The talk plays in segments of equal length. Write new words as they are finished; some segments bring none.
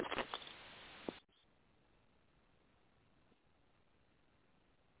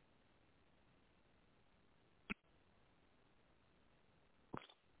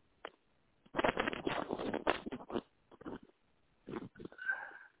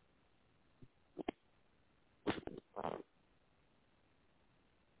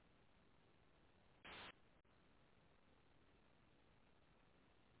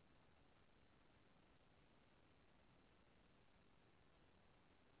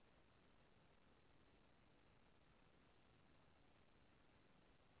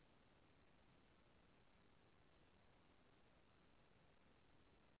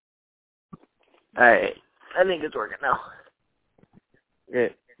All right. I think it's working now.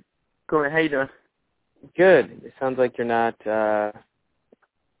 Great. Cool. How you doing? Good. It sounds like you're not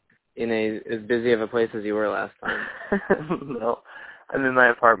in as busy of a place as you were last time. No. I'm in my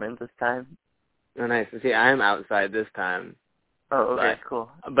apartment this time. Oh, nice. See, I'm outside this time. Oh, okay, cool.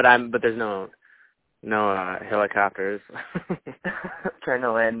 But there's no helicopters. Trying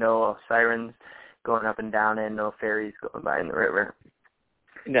to land, no sirens going up and down, and no ferries going by in the river.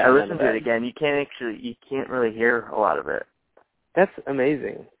 Yeah, I listened to it again. You can't really hear a lot of it. That's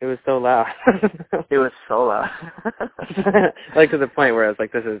amazing. It was so loud. It was so loud. Like to the point where I was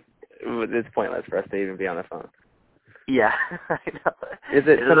like, it's pointless for us to even be on the phone. Yeah, I know. Is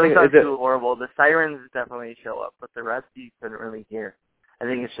it something? Sound too horrible. The sirens definitely show up, but the rest you couldn't really hear. I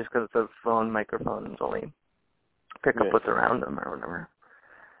think it's just because the phone microphones only pick up what's around them or whatever.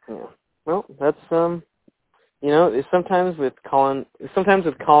 Yeah. Well, that's sometimes with calling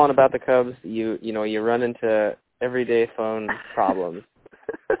about the Cubs, you run into everyday phone problems.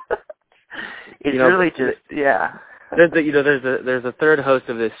 It's really just There's a third host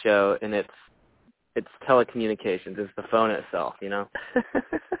of this show, and it's telecommunications. It's the phone itself,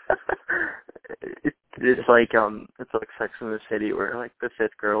 It's like Sex and the City, where like the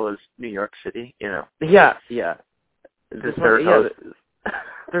fifth girl is New York City, Yeah. The third host.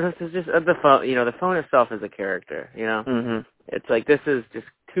 There's just the phone. The phone itself is a character. Mhm. It's like this is just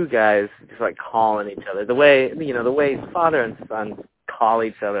two guys just like calling each other. The way father and son call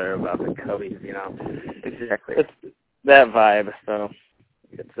each other about the Cubbies. Exactly. It's that vibe. So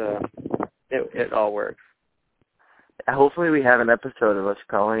it's it all works. Hopefully we have an episode of us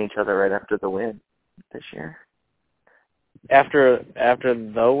calling each other right after the win this year. After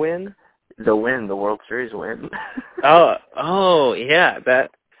the win? The World Series win. oh, yeah,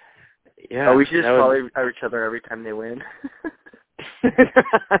 that. Yeah. Oh, we should just call each other every time they win. So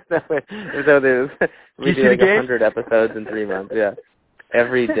we do like 100 episodes in 3 months. Yeah,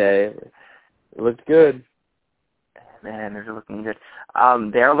 every day. It looked good. Man, they're looking good.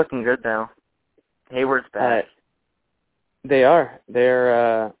 They are looking good though. Hayward's back. They are.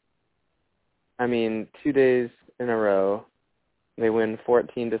 They're. 2 days in a row, they win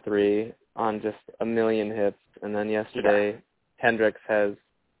 14-3 on just a million hits, and then yesterday, Hendricks has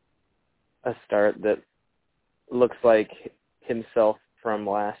a start that looks like himself from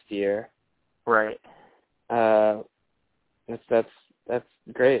last year. Right. That's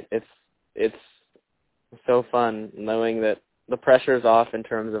great. It's so fun knowing that the pressure's off in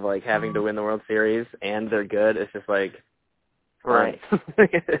terms of like having to win the World Series and they're good. It's just like right.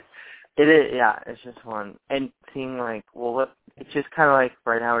 It is, yeah. It's just fun, and seeing like, it's just kind of like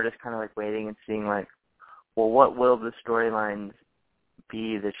right now we're just kind of like waiting and seeing like, what will the storylines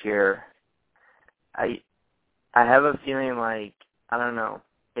be this year? I have a feeling like, I don't know,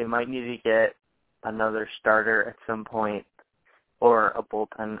 they might need to get another starter at some point, or a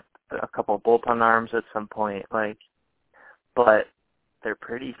couple of bullpen arms at some point, but they're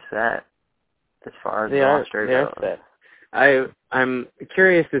pretty set as far as the roster goes. They are set. I'm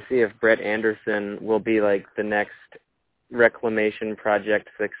curious to see if Brett Anderson will be like the next reclamation project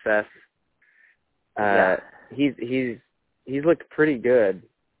success. He's looked pretty good,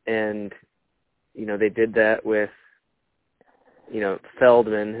 and they did that with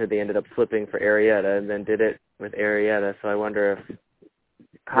Feldman, who they ended up flipping for Arrieta, and then did it with Arrieta. So I wonder if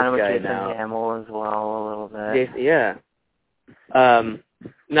kind of with Jason Hamill as well a little bit. Yeah.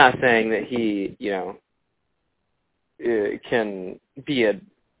 Not saying that he can be a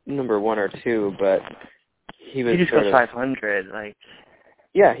number 1 or 2, but he was just got 500.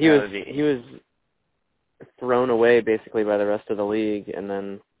 Yeah, he was thrown away basically by the rest of the league, and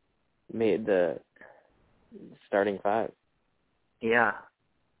then made the starting 5. Yeah,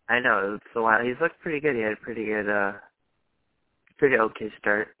 I know. It's a lot. He's looked pretty good. He had a pretty okay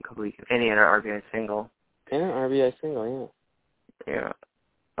start a couple weeks, and he had an RBI single. Yeah, RBI single. Yeah.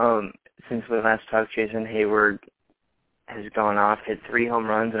 Since we last talked, Jason Hayward has gone off, hit 3 home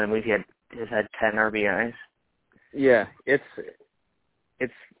runs, and I believe he has had 10 RBIs. Yeah, it's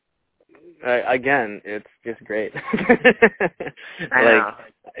again, it's just great. I know.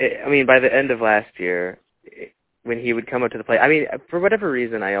 By the end of last year, when he would come up to the plate, for whatever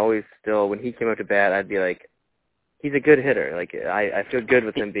reason, I always still, when he came up to bat, I'd be like, he's a good hitter. Like, I feel good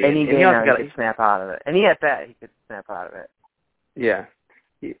with him being. Any game he could snap out of it. And he at bat, he could snap out of it. Yeah.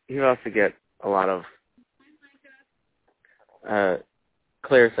 He also get a lot of.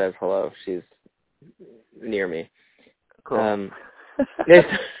 Claire says hello. She's near me. Cool. Yes.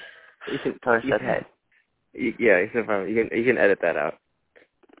 Claire said hey. Yeah, you can edit that out.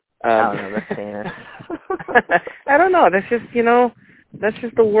 I don't know. That's famous. I don't know. That's just That's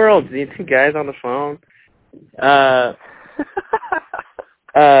just the world. These two guys on the phone.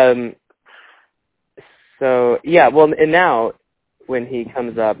 So yeah, well, and now when he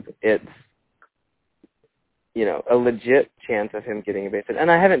comes up, it's, you know, a legit chance of him getting a base hit.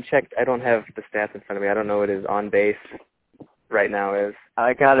 And I haven't checked. I don't have the stats in front of me. I don't know what his on base right now is.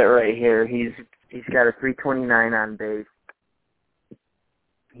 I got it right here. He's got a 329 on base.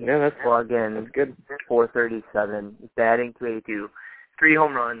 Yeah, that's good. 437. He's batting 282. 3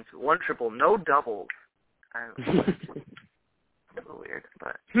 home runs, 1 triple, no doubles. I don't know. It's a little weird,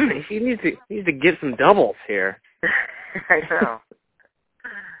 but he needs to get some doubles here. I know.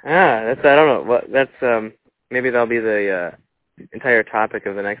 I don't know. Well, that's maybe that'll be the entire topic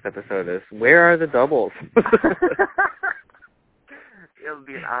of the next episode is where are the doubles? It'll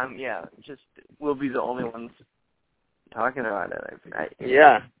be we'll be the only ones talking about it.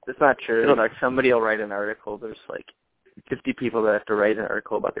 Yeah, that's not true. Like somebody will write an article. There's like 50 people that have to write an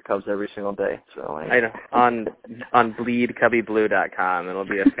article about the Cubs every single day. So I know on bleedcubbyblue.com it'll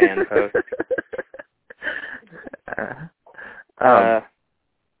be a fan post.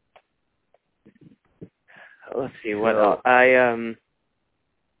 Let's see what else. I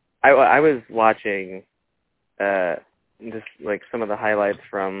was watching just like some of the highlights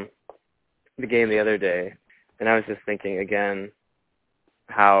from the game the other day, and I was just thinking again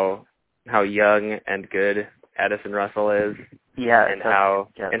how young and good Addison Russell is. Yeah, and how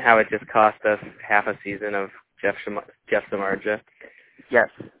it just cost us half a season of Jeff Samardzija. Yes,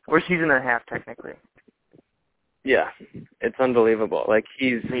 or season and a half technically. Yeah, it's unbelievable. Like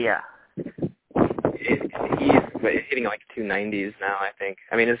he's hitting like 290s now, I think.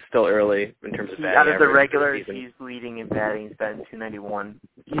 I mean, it's still early in terms of batting out of the average regulars, he's leading in batting. He's batting 291.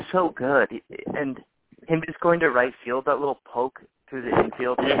 He's so good, and him just going to right field, that little poke through the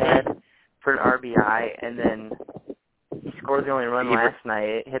infield he had for an RBI, and then he scored the only run last night.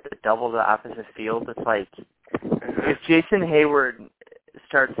 It hit the double to the opposite field. It's like if Jason Hayward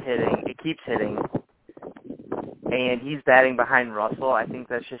starts hitting, it keeps hitting, and he's batting behind Russell, I think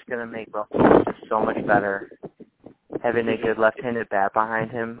that's just going to make Russell just so much better, having a good left-handed bat behind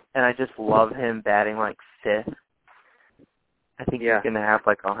him. And I just love him batting like fifth. I think he's going to have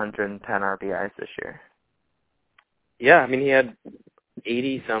like 110 RBIs this year. Yeah, I mean, he had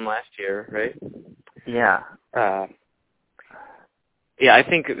 80-some last year, right? Yeah. Yeah, I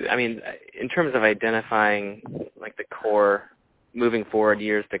think, I mean, in terms of identifying like the core moving forward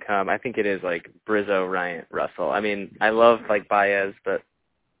years to come, I think it is like Brizzo, Ryan, Russell. I mean, I love like Baez, but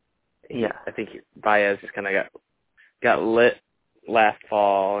yeah, I think Baez just kind of got lit last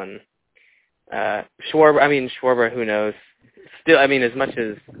fall, and Schwarber, who knows? Still, I mean, as much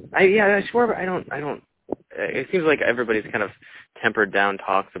as Schwarber, I don't. It seems like everybody's kind of tempered down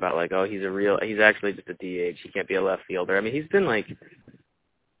talks about like, oh, he's actually just a DH. He can't be a left fielder. I mean, he's been like.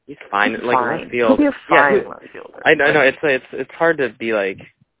 He's fine, he's like fine. left field. He'll be a fine left fielder. I know it's hard to be like.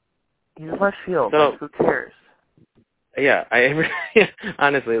 He's left field. So, who cares? Yeah,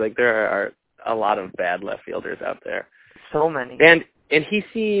 honestly, like there are a lot of bad left fielders out there. So many. And he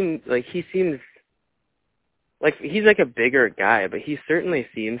seems like he's like a bigger guy, but he certainly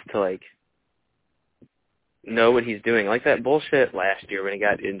seems to like know what he's doing. Like that bullshit last year when he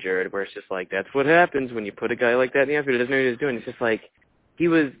got injured, where it's just like that's what happens when you put a guy like that in the outfield who doesn't know what he's doing. It's just like. He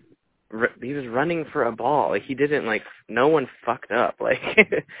was running for a ball. Like he didn't like. No one fucked up. Like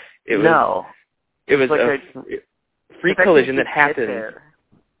it was like a freak collision that happens.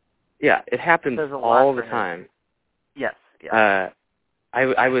 Yeah, it happens all the time. Yes. Yeah.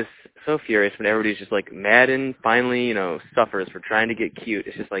 I was so furious when everybody's just like Madden finally suffers for trying to get cute.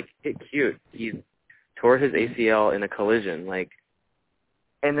 It's just like get cute. He tore his ACL in a collision. Like.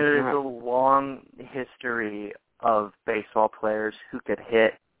 And there is a long history of baseball players who could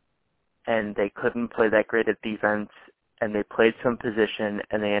hit and they couldn't play that great at defense and they played some position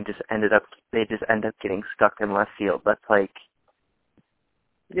and they just end up getting stuck in left field. That's like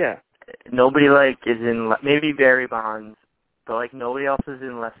nobody like is in maybe Barry Bonds, but like nobody else is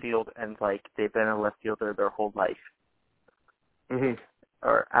in left field and like they've been a left fielder their whole life. Mhm.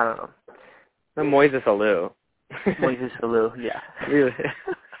 Or I don't know. Moises Alou. Moises Alou, yeah. Really.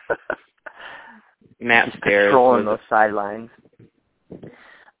 Matt Just Stairs patrolling those sidelines.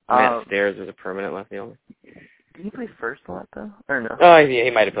 Matt Stairs was a permanent left fielder. Did he play first a lot though, or no? Oh, yeah, he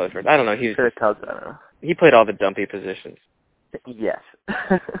might have played first. I don't know. He was for the Cubs. I don't know. He played all the dumpy positions. Yes.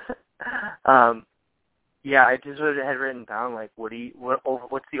 Yeah, I just had written down like,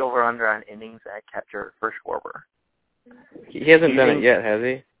 what's the over under on innings at catcher for Schwarber? He hasn't done it yet, has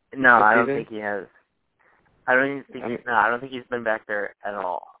he? No, I don't think he has. I don't think he's been back there at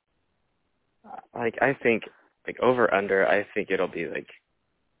all. Like I think like over under, I think it'll be like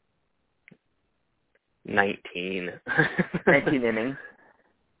 19. 19 innings.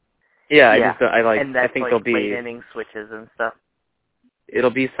 Yeah, Yeah. I that's think like there'll be late inning switches and stuff. It'll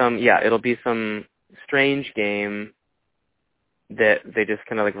be some strange game that they just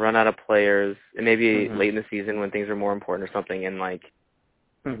kind of like run out of players, and maybe late in the season when things are more important or something, and like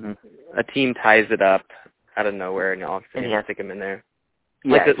a team ties it up out of nowhere, and all of a sudden stick them in there.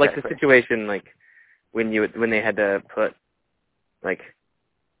 Yeah, like the situation like when they had to put like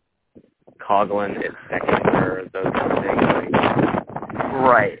Coughlin at second or those kind of things. Like,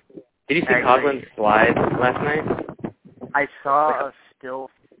 right. Did you see Coughlin slide last night? I saw a still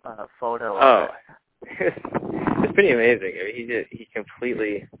photo of it. It's pretty amazing. I mean, he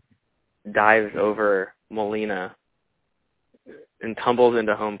completely dives over Molina and tumbles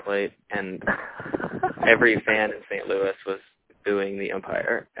into home plate, and every fan in St. Louis was booing the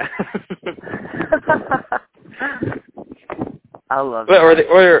umpire. I love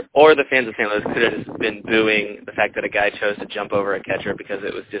that. Or the fans of St. Louis could have just been booing the fact that a guy chose to jump over a catcher because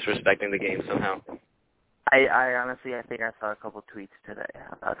it was disrespecting the game somehow. I honestly, I think I saw a couple tweets today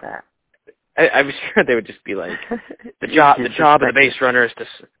about that. I'm sure they would just be like, the job of the base runner is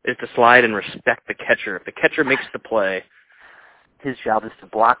to slide and respect the catcher. If the catcher makes the play, his job is to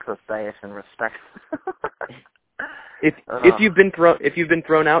block the bias and respect. if you've been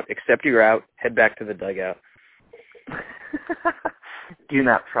thrown out, accept you're out. Head back to the dugout. Do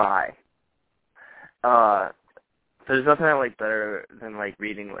not try. There's nothing I like better than like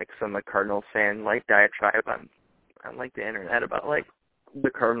reading like some like Cardinals fan like diatribe on like the internet about like the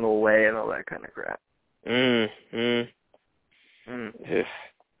Cardinal way and all that kind of crap.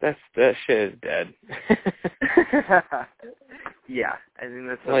 That shit is dead. Yeah, I think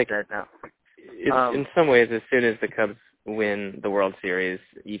that's like, dead now. In some ways, as soon as the Cubs win the World Series,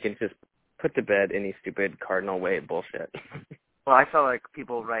 you can just put to bed any stupid Cardinal way bullshit. Well, I saw like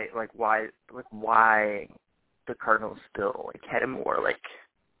people write like why the Cardinals still like had a more like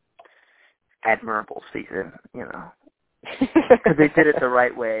admirable season, you know, because they did it the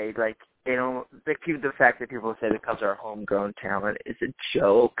right way. Like they don't. The fact that people say the Cubs are homegrown talent is a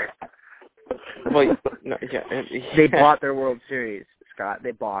joke. Well, no, yeah. They bought their World Series, Scott.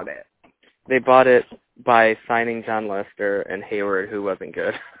 They bought it. They bought it by signing John Lester and Hayward, who wasn't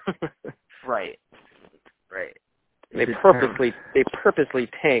good. Right. They purposely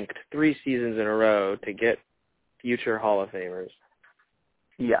tanked 3 seasons in a row to get future Hall of Famers.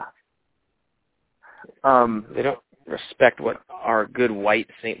 Yeah. They don't respect what our good white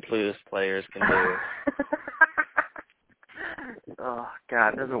St. Louis players can do. Oh,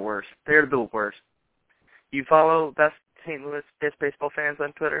 God, they're the worst. They're the worst. You follow Best St. Louis baseball fans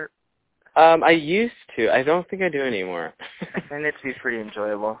on Twitter? I used to. I don't think I do anymore. I find it to be pretty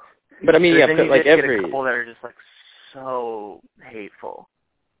enjoyable. But I mean, but yeah, but like get a couple that are just like so hateful.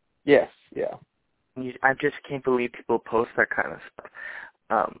 Yes, yeah. I just can't believe people post that kind of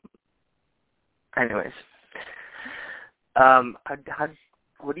stuff. Anyways,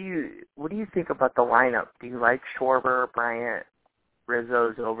 what do you think about the lineup? Do you like Schwarber, Bryant,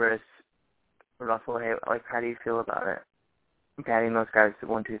 Rizzo, Zobrist, Russell? Like, how do you feel about it? Batting those guys to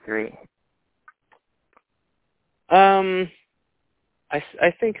 1, 2, 3.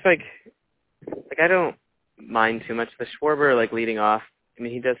 I think like I don't mind too much the Schwarber like leading off. I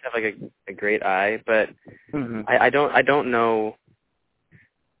mean, he does have like a great eye, but I don't know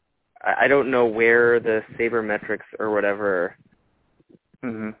where the sabermetrics or whatever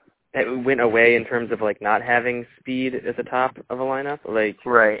it went away in terms of like not having speed at the top of a lineup. Like,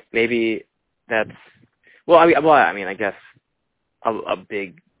 right. Maybe that's I mean, I guess a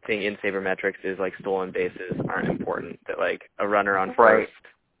big thing in sabermetrics is like stolen bases aren't important. That like a runner on first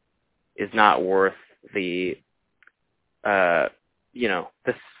is not worth the the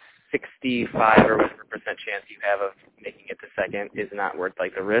 65 or whatever percent chance you have of making it to second is not worth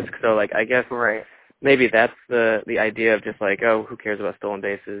like the risk. So like I guess maybe that's the idea of just like, oh, who cares about stolen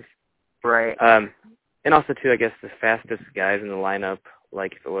bases? Right. And also too, I guess the fastest guys in the lineup,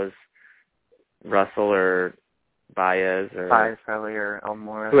 like if it was Russell or Baez probably or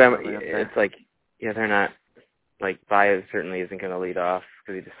Almora. It's like, yeah, they're not, like Baez certainly isn't going to lead off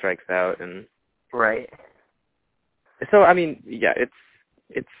because he just strikes out. And right. So, I mean, yeah,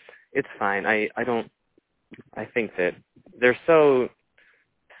 it's fine. I think that they're so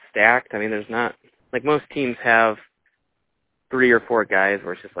stacked. I mean, there's not, like most teams have 3 or 4 guys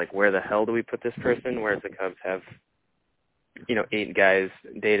where it's just like, where the hell do we put this person? Whereas the Cubs have, 8 guys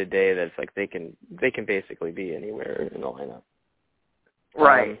day to day that's like they can basically be anywhere in the lineup.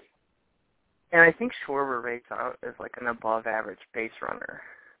 Right. And I think Schwarber rates out as like an above average base runner.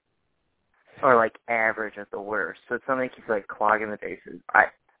 or like average at the worst. So it's not like he's like clogging the bases.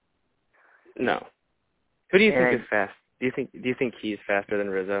 No. Who do you think is fast? Do you think he's faster than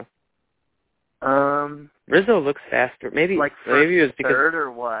Rizzo? Rizzo looks faster. Maybe like maybe it was because third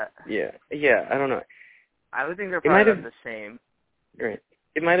or what? Yeah, I don't know. I would think they're probably the same. Right.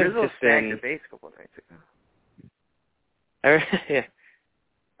 It might have just been the base a couple of nights ago.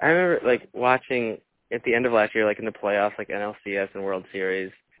 I remember like watching at the end of last year, like in the playoffs, like NLCS and World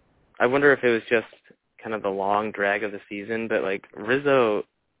Series. I wonder if it was just kind of the long drag of the season, but like Rizzo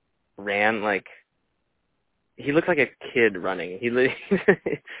ran like he looked like a kid running. He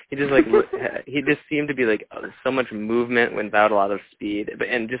just seemed to be like so much movement without a lot of speed.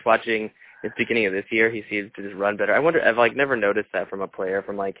 And just watching the beginning of this year, he seems to just run better. I wonder, I've like never noticed that from a player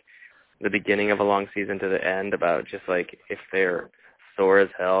from like the beginning of a long season to the end about just like if they're sore as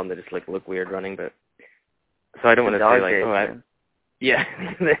hell and they just like look weird running. But so I don't want to say like yeah.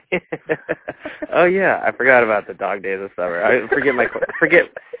 Oh yeah, I forgot about the dog days of summer. I forget my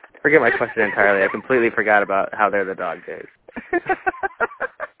question entirely. I completely forgot about how they're the dog days.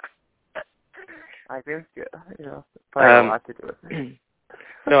 I think probably a lot to do with it.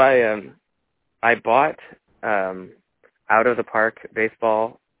 So I bought Out of the Park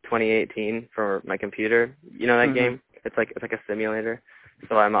Baseball 2018 for my computer. You know that game? It's like a simulator.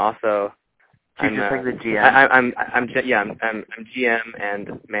 So I'm also like the GM. I'm GM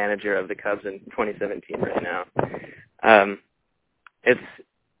and manager of the Cubs in 2017 right now.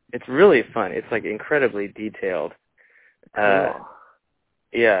 It's really fun. It's like incredibly detailed. Cool.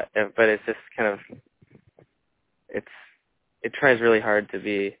 Yeah, but it's just kind of it tries really hard to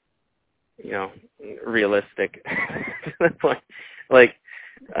be, realistic to the point. Like,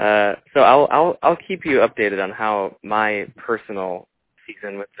 so I'll keep you updated on how my personal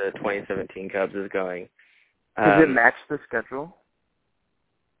season with the 2017 Cubs is going. Does it match the schedule?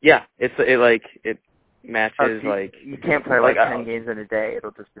 Yeah, it matches like you can't play like 10 games in a day.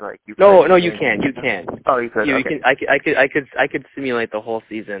 It'll just be like you. No, you can. You can. Oh, you could. You can. I could simulate the whole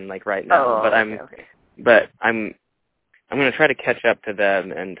season like right now, but I'm going to try to catch up to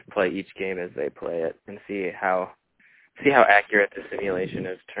them and play each game as they play it and see how accurate the simulation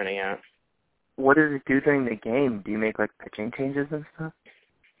is turning out. What does it do during the game? Do you make like pitching changes and stuff?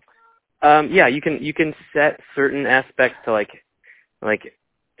 Yeah, you can set certain aspects to like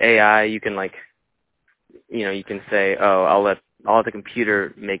AI. You can like, you can say, oh, I'll let the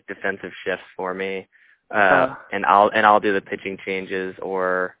computer make defensive shifts for me, and I'll do the pitching changes,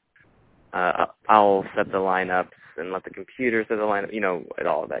 or I'll set the lineups and let the computer set the lineup. At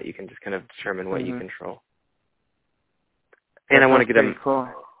all of that, you can just kind of determine what you control. And I want to get him. Cool.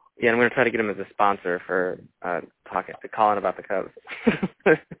 Yeah, I'm going to try to get him as a sponsor for talking to Colin about the Cubs.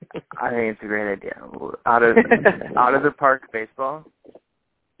 I think it's a great idea. Out of the Park Baseball.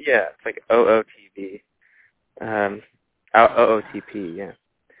 Yeah, it's like OOTB. OOTP, yeah.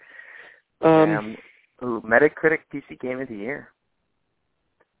 Metacritic PC Game of the Year.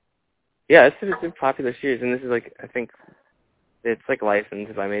 Yeah, it's a popular series, and this is like, I think, it's like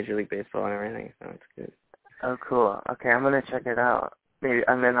licensed by Major League Baseball and everything, so it's good. Oh, cool. Okay, I'm gonna check it out. Maybe,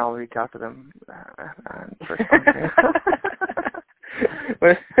 and then I'll reach out to them for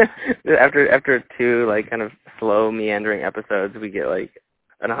After two like kind of slow meandering episodes, we get like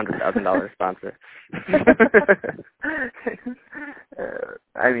a $100,000 sponsor.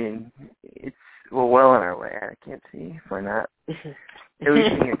 I mean, we're well on our way. I can't see why not. At least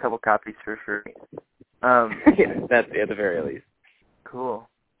getting a couple copies for free. Yeah, that's at the very least. Cool.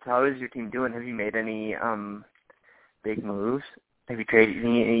 So how is your team doing? Have you made any big moves? Have you traded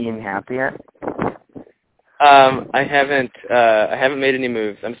any in-half yet? I haven't made any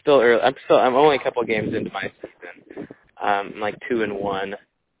moves. I'm still early. I'm only a couple games into my season. I'm like 2-1.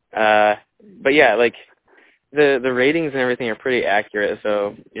 But yeah, like the ratings and everything are pretty accurate.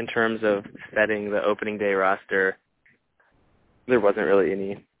 So in terms of setting the opening day roster, there wasn't really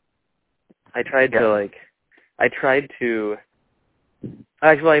any. I tried to.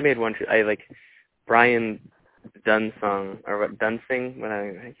 Actually, I made one. Brian Dunsung, or what, Dunsing?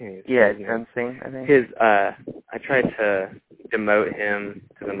 I can't even say his name. Dunsing, I think. I tried to demote him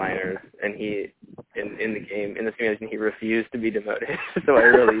to the minors, and he, in the simulation, he refused to be demoted, so I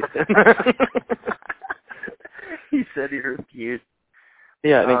released him. He said he refused.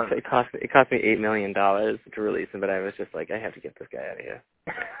 Yeah, it cost me $8 million to release him, but I was just like, I have to get this guy out of here.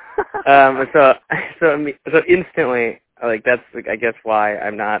 So instantly, like that's I guess why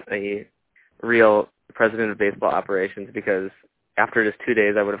I'm not a real president of baseball operations, because after just 2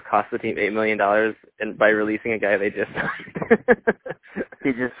 days, I would have cost the team $8 million, and by releasing a guy they just signed.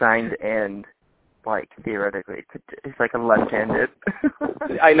 He just signed, and like theoretically, it's like a left-handed.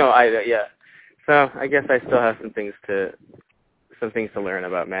 I know, yeah. So I guess I still have some things to learn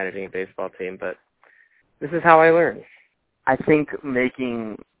about managing a baseball team, but this is how I learn. I think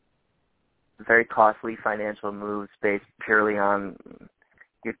making very costly financial moves based purely on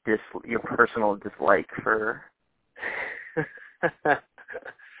your personal dislike for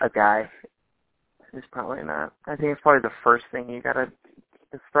a guy is probably not. I think it's probably the first thing you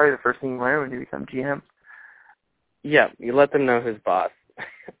learn when you become GM. Yeah, you let them know who's boss.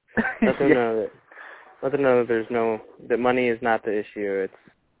 Let them know that money is not the issue. It's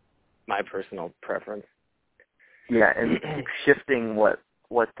my personal preference. Yeah, and shifting what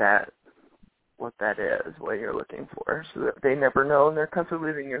that is, what you're looking for, so that they never know and they're constantly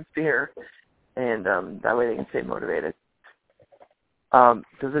living in fear, and that way they can stay motivated. Does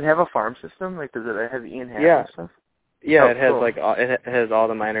it have a farm system? Like, does it have Ian Happ and stuff? Yeah, it has cool. It has all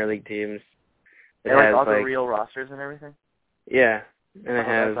the minor league teams. It has all the real rosters and everything. Yeah, and it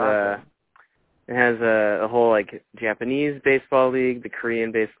has awesome. It has a whole like Japanese baseball league, the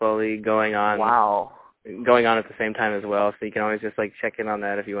Korean baseball league going on. Wow. Going on at the same time as well, so you can always just like check in on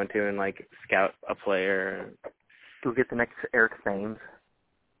that if you want to and like scout a player. Go get the next Eric Thames.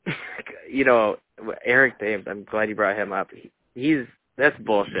 Eric Thames. I'm glad you brought him up. That's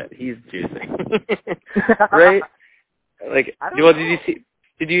bullshit. He's juicing, right? Like, well, did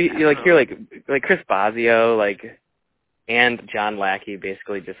you hear like Chris Bosio and John Lackey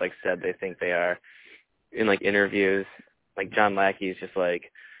basically just like said they think they are in like interviews. Like John Lackey's just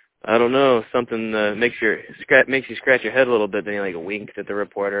like, I don't know, something makes you scratch your head a little bit. Then he like winked at the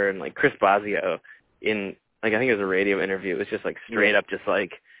reporter, and like Chris Bosio in like I think it was a radio interview. It was just like straight up, just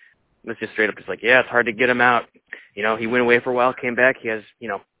like yeah, it's hard to get him out. He went away for a while, came back. He has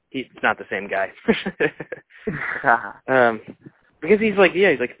he's not the same guy. Because he's like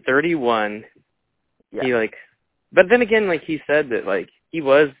 31. Yeah. But then again, like he said that like he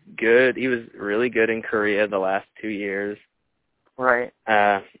was good. He was really good in Korea the last 2 years. Right.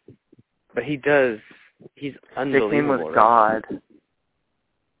 But he's unbelievable. His name was God.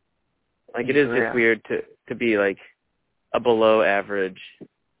 Like it is just weird to be like a below average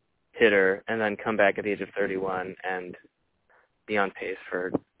hitter and then come back at the age of 31 and be on pace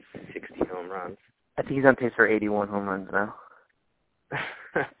for 60 home runs. I think he's on pace for 81 home runs now.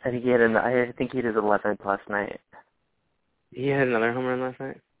 I think he had his 11th last night. He had another home run last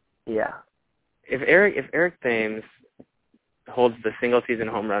night? Yeah. If Eric Thames holds the single season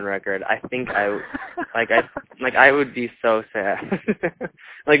home run record, I think I would be so sad.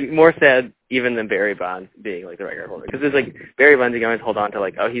 Like more sad even than Barry Bonds being like the record holder, because it's like Barry Bonds, you can always hold on to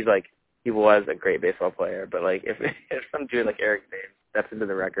like, oh, he was a great baseball player, but like if some dude like Eric Thames steps into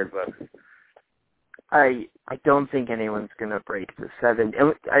the record books, I don't think anyone's gonna break the 70.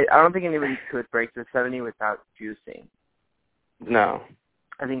 I don't think anybody could break the 70 without juicing. No,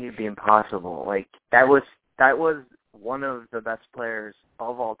 I think it'd be impossible. Like that was one of the best players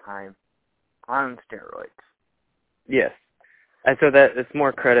of all time on steroids. Yes. And so that it's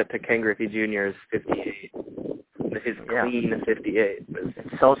more credit to Ken Griffey Jr.'s 58. His clean 58.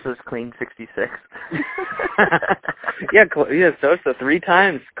 And Sosa's clean 66. yeah, Sosa 3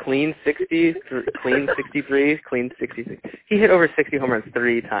 times. Clean 60, clean 63, clean 66. He hit over 60 home runs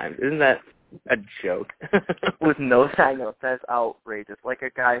 3 times. Isn't that a joke? With no side notes. That's outrageous. Like a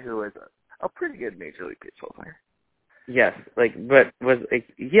guy who was a pretty good Major League Baseball player. Yes, but was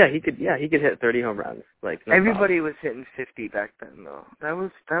he could hit 30 home runs. Like no everybody problem. was hitting 50 back then though. That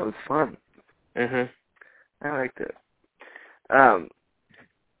was fun. Mhm. I liked it.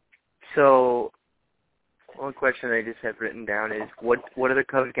 So one question I just have written down is what are the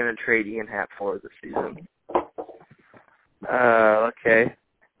Cubs going to trade Ian Happ for this season? Okay.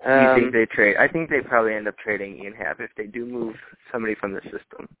 Do you think they trade? I think they probably end up trading Ian Happ if they do move somebody from the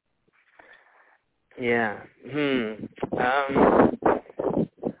system. Yeah.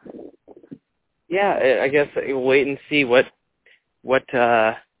 Yeah, I guess we'll wait and see what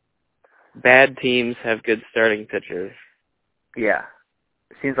bad teams have good starting pitchers. Yeah.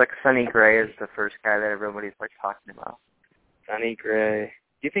 It seems like Sonny Gray is the first guy that everybody's like talking about. Sonny Gray.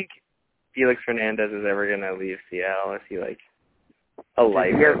 Do you think Felix Hernandez is ever gonna leave Seattle? Is he like a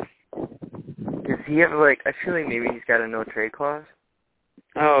lifer? Does he have like? I feel like maybe he's got a no trade clause.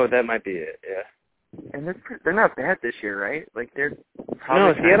 Oh, that might be it. Yeah. And they're not bad this year, right? Like they're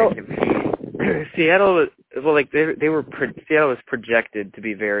probably Seattle was Seattle was projected to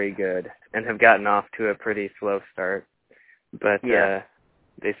be very good and have gotten off to a pretty slow start, but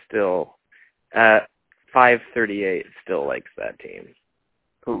they still 538 still likes that team.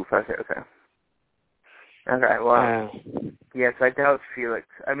 Ooh, okay. Okay, well, yes, I doubt Felix.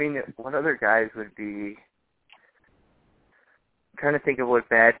 I mean, what other guys would be? I'm trying to think of what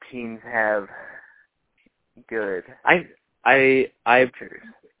bad teams have good.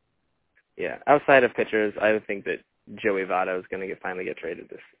 Yeah, outside of pitchers, I would think that Joey Votto is going to finally get traded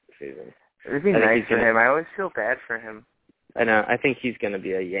this season. It would be nice for him. I always feel bad for him. I know. I think he's going to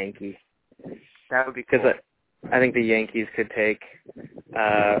be a Yankee. That would be cool. Because I think the Yankees could take,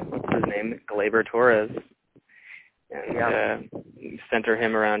 what's his name, Gleyber Torres, and center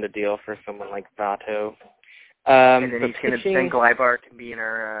him around a deal for someone like Votto. And then Gleyber can be in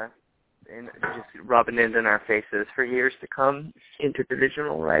our, just rubbing it in our faces for years to come,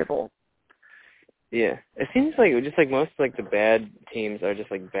 interdivisional rival. Yeah, it seems like just like most like the bad teams are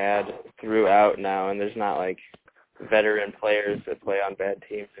just like bad throughout now, and there's not like veteran players that play on bad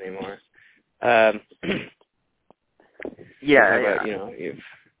teams anymore. I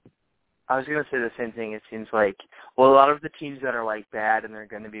was gonna say the same thing. It seems like a lot of the teams that are like bad and they're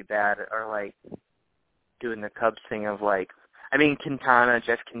going to be bad are like doing the Cubs thing of like, I mean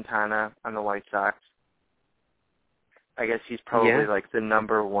Jeff Quintana on the White Sox. I guess he's probably like the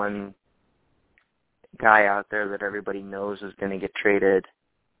number one guy out there that everybody knows is going to get traded,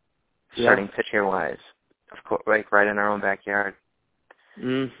 starting pitcher wise, of course, like right in our own backyard.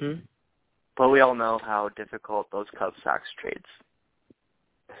 Mhm. But we all know how difficult those Cubs Sox trades.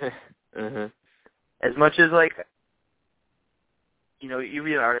 As much as like, you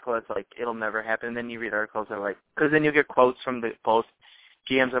read an article that's like it'll never happen, and then you read articles that are like, because then you get quotes from both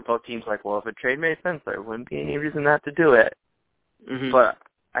GMs of both teams like, well, if a trade made sense, there wouldn't be any reason not to do it. But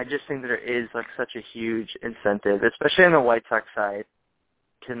I just think that there is like such a huge incentive, especially on the White Sox side,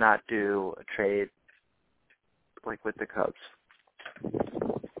 to not do a trade like with the Cubs.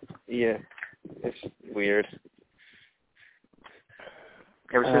 Yeah, it's weird.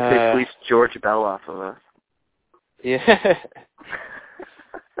 Ever since they fleeced George Bell off of us. Yeah.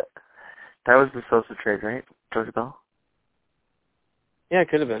 That was the Sosa trade, right? George Bell? Yeah, it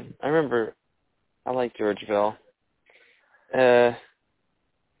could have been. I remember. I like George Bell. Yeah,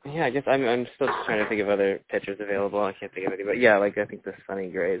 I guess I'm still just trying to think of other pitchers available. I can't think of any, but yeah, like I think the Sonny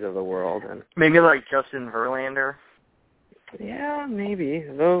Grays of the world, and maybe like Justin Verlander. Yeah, maybe.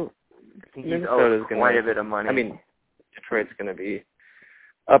 Though I think he's owed quite a bit of money. I mean, Detroit's going to be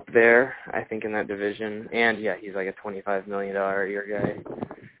up there, I think, in that division, and yeah, he's like a $25 million a year guy.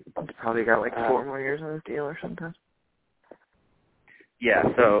 He's probably got like 4 more years on his deal or something. Yeah,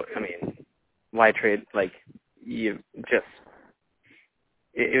 so I mean, why trade? Like, you just.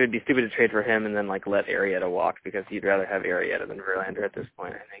 It would be stupid to trade for him and then like let Arrieta walk, because you'd rather have Arrieta than Verlander at this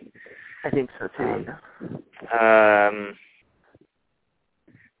point, I think. I think so too.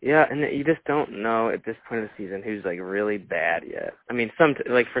 Yeah, and you just don't know at this point of the season who's like really bad yet. I mean,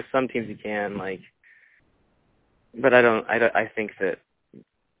 for some teams you can but I don't think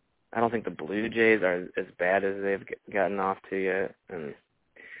the Blue Jays are as bad as they've gotten off to yet. And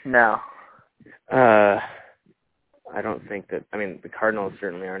no. I don't think that. I mean, the Cardinals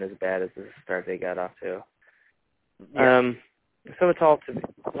certainly aren't as bad as the start they got off to. Yeah. So it's all to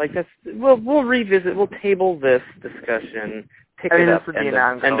like this. We'll revisit. We'll table this discussion. Pick it up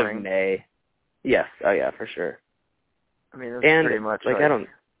end of May. Yes. Oh yeah, for sure. I mean, that's pretty much like I don't.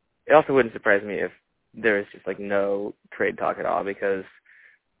 It also wouldn't surprise me if there is just like no trade talk at all, because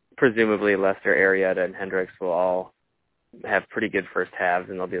presumably Lester, Arrieta, and Hendricks will all have pretty good first halves,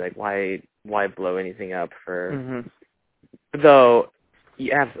 and they'll be like, why blow anything up for? Mm-hmm. Though,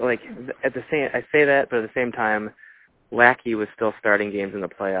 you have I say that, but at the same time, Lackey was still starting games in the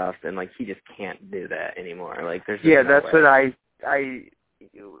playoffs, and like he just can't do that anymore. Like there's just no way.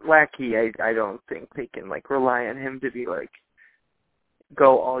 What Lackey. I don't think they can like rely on him to be like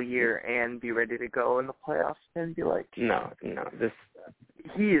go all year and be ready to go in the playoffs and be like no.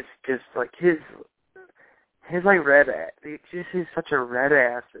 He is just like his like red ass. He's such a red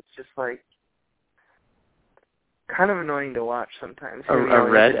ass. It's just like kind of annoying to watch sometimes. A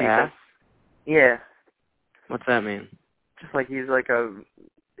red ass? Yeah. What's that mean? Just like he's like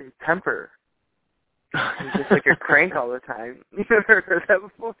his temper. He's just like a crank all the time. You never heard that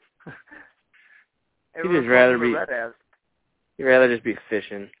before? You'd just rather be. Red ass. You'd rather just be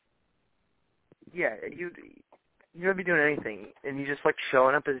fishing. Yeah, you don't be doing anything, and you just like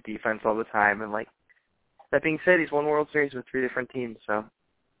showing up as defense all the time, and like that being said, he's won World Series with 3 different teams. So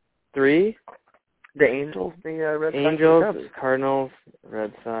 3? The Angels, the Red Sox, Angels, Cubs. Cardinals,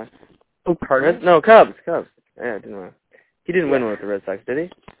 Red Sox. Oh, Cardinals? Cubs. Yeah, I didn't know. He didn't win one with the Red Sox, did he?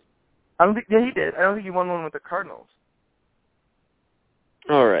 I don't think. Yeah, he did. I don't think he won one with the Cardinals.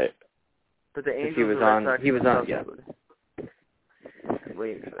 All right. But the Angels, he was on. Yeah.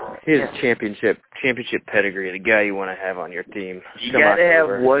 Waiting for that. His championship pedigree, the guy you want to have on your team. You got to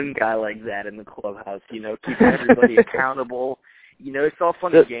have one guy like that in the clubhouse. Keep everybody accountable. it's all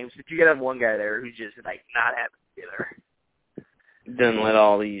fun and games, but you got to have one guy there who's just, like, not happy to be there. Doesn't let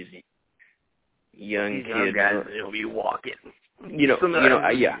all these young kids guys will be walking. Yeah.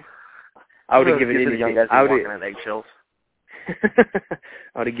 I would have given anything. Young guys walking on eggshells.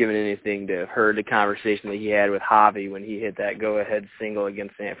 I would have given anything to have heard the conversation that he had with Javi when he hit that go-ahead single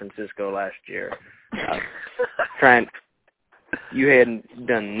against San Francisco last year. You hadn't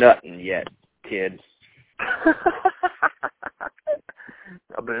done nothing yet, kid.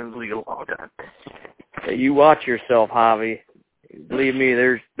 I've been in the league a long time. You watch yourself, Javi. Believe me,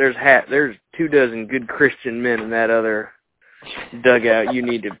 there's 24 good Christian men in that other dugout you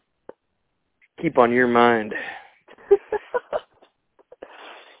need to keep on your mind.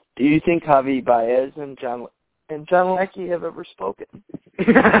 Do you think Javi Baez and John Lackey have ever spoken?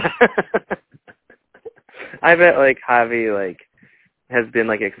 I bet Javi has been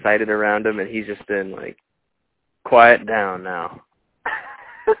excited around him, and he's just been quiet down now.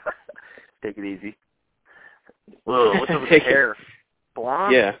 Take it easy. Whoa, what's up with his hair?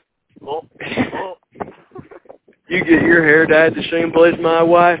 Blonde? Yeah. Oh. You get your hair dyed the same place my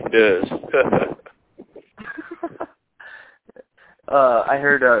wife does. I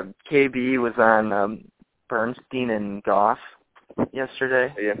heard KB was on Bernstein and Goff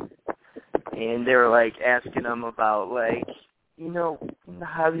yesterday. Yeah. And they were asking him about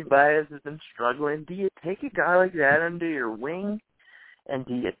Javi Baez has been struggling. Do you take a guy like that under your wing? And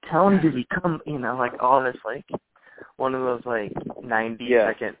do you tell him to become, all this, one of those,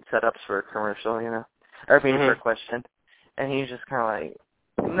 90-second setups for a commercial, or maybe for a question. And he's just kind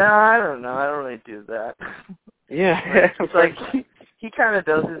of no, I don't know. I don't really do that. Yeah. It's he kind of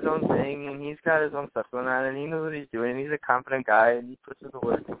does his own thing, and he's got his own stuff going on, and he knows what he's doing. He's a confident guy, and he puts in the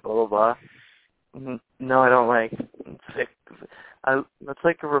work, and blah, blah, blah. No, I don't that's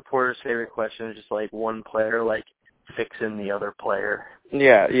a reporter's favorite question, is just one player, fixing the other player.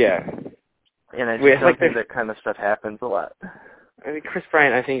 Yeah. And I just don't think that kind of stuff happens a lot. I mean, Chris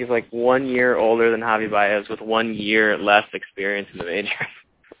Bryant, I think, is 1 year older than Javi Baez with 1 year less experience in the majors.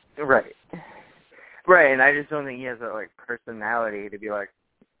 Right. Right, and I just don't think he has a personality to be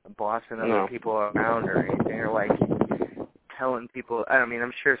bossing other people around or anything, or telling people. I mean,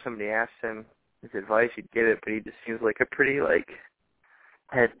 I'm sure if somebody asked him his advice, he'd get it, but he just seems like a pretty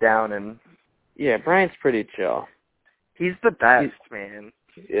head down and. Yeah, Bryant's pretty chill. He's the best, man.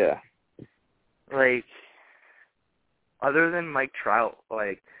 Yeah. Other than Mike Trout,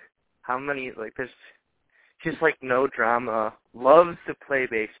 how many there's just no drama. Loves to play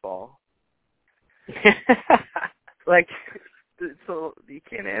baseball. So you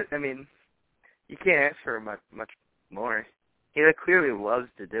can't ask. I mean, you can't ask for much more. He clearly loves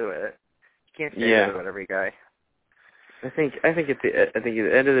to do it. You can't say that about every guy. I think at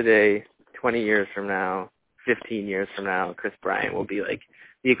the end of the day, 20 years from now, 15 years from now, Chris Bryant will be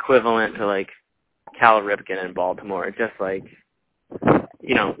the equivalent to Cal Ripken in Baltimore. Just the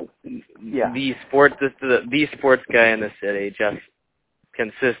sports guy in the city, just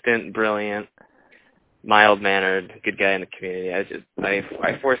consistent, brilliant, mild-mannered, good guy in the community.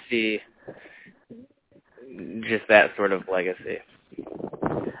 I foresee just that sort of legacy.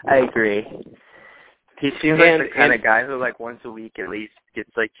 I agree. He seems like the kind of guy who once a week at least gets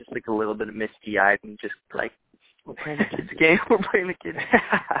just a little bit misty-eyed and just we're playing a kid's game. We're playing a kid's game.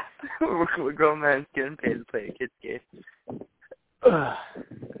 We're grown men getting paid to play a kid's game. Well,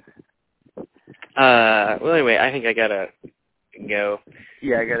 anyway, I think I gotta go.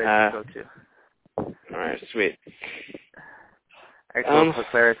 Yeah, I gotta go too. All right, sweet. I told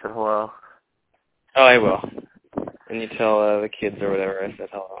Claire I said hello. Oh, I will. And you tell the kids or whatever I said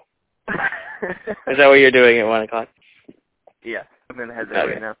hello. Is that what you're doing at 1 o'clock? Yeah, I'm gonna head there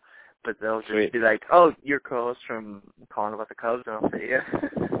right now. But they'll just be "Oh, you're co-host from calling about the Cubs," and I'll say, "Yeah."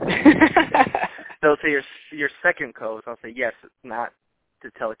 They'll say your second co-host. I'll say, "Yes, it's not to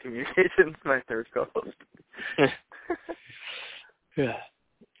telecommunications. My third co-host." Yeah.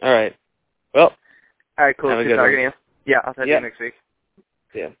 All right. Well. All right, cool. Good talking to you. Yeah, I'll talk to you next week.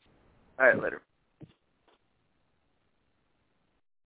 Yeah. All right, later.